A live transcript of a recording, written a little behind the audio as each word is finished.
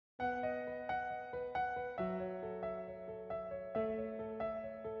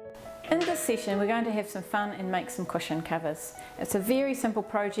In this session we're going to have some fun and make some cushion covers. It's a very simple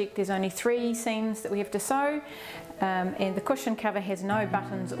project. There's only 3 seams that we have to sew, and the cushion cover has no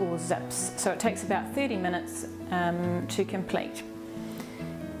buttons or zips, so it takes about 30 minutes to complete.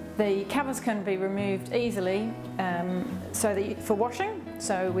 The covers can be removed easily for washing,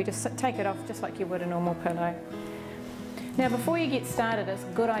 so we just take it off just like you would a normal pillow. Now before you get started, it's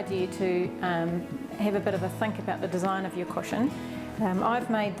a good idea to have a bit of a think about the design of your cushion. I've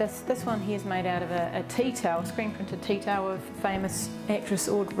made this one here is made out of a tea towel, screen printed tea towel of famous actress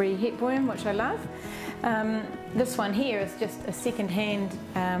Audrey Hepburn, which I love. This one here is just a second-hand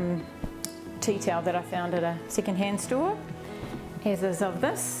tea towel that I found at a second-hand store, as is of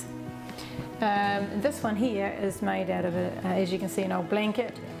this. This one here is made out of, as you can see, an old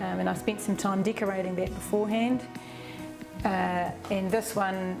blanket, and I spent some time decorating that beforehand. And this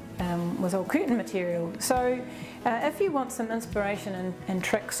one was all curtain material. So if you want some inspiration and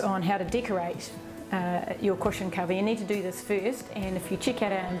tricks on how to decorate your cushion cover, you need to do this first, and if you check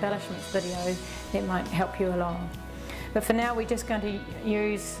out our embellishments video, that might help you along. But for now we're just going to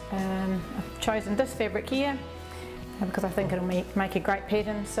use, I've chosen this fabric here because I think it'll make a great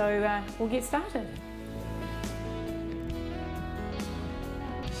pattern, so we'll get started.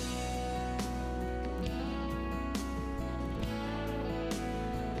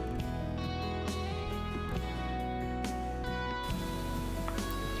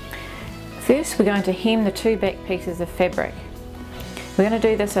 First we're going to hem the 2 back pieces of fabric. We're going to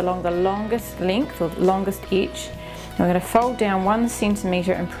do this along the longest length or longest edge. And we're going to fold down 1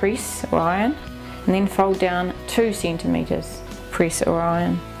 centimetre and press or iron, and then fold down 2 centimetres, press or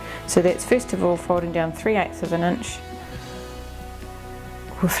iron. So that's first of all folding down 3/8 of an inch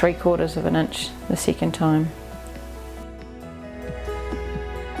or 3/4 of an inch the second time.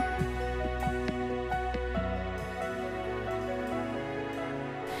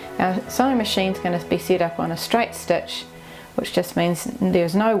 Our sewing machine is going to be set up on a straight stitch, which just means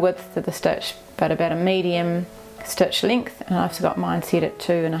there's no width to the stitch but about a medium stitch length, and I've got mine set at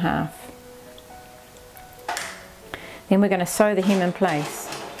 2.5. Then we're going to sew the hem in place.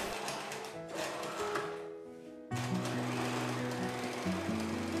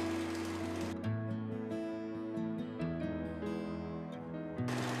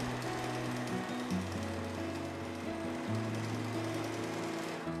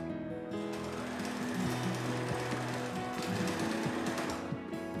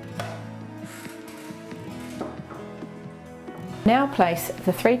 Now place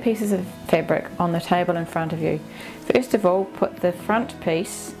the 3 pieces of fabric on the table in front of you. First of all, put the front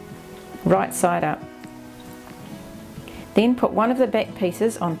piece right side up. Then put one of the back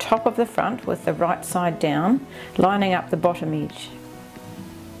pieces on top of the front with the right side down, lining up the bottom edge.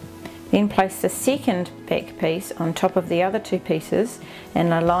 Then place the second back piece on top of the other 2 pieces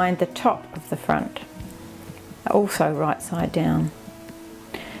and align the top of the front, also right side down.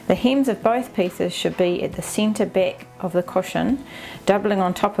 The hems of both pieces should be at the centre back of the cushion, doubling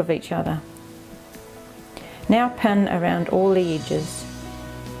on top of each other. Now pin around all the edges.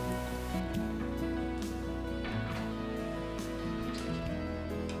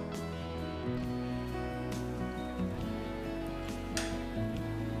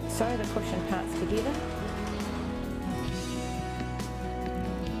 Sew the cushion parts together.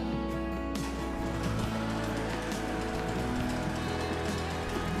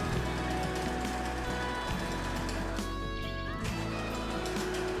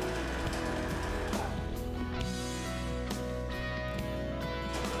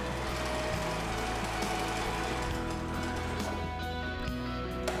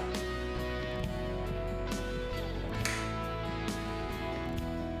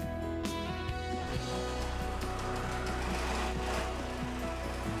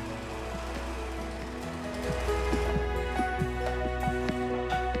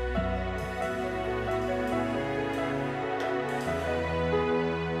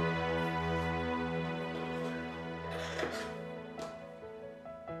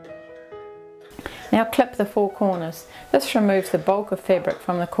 Now clip the 4 corners. This removes the bulk of fabric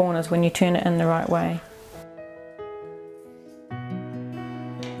from the corners when you turn it in the right way.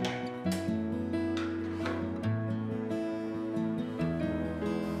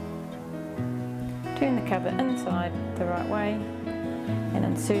 Turn the cover inside the right way and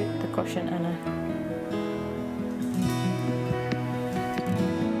insert the cushion inner.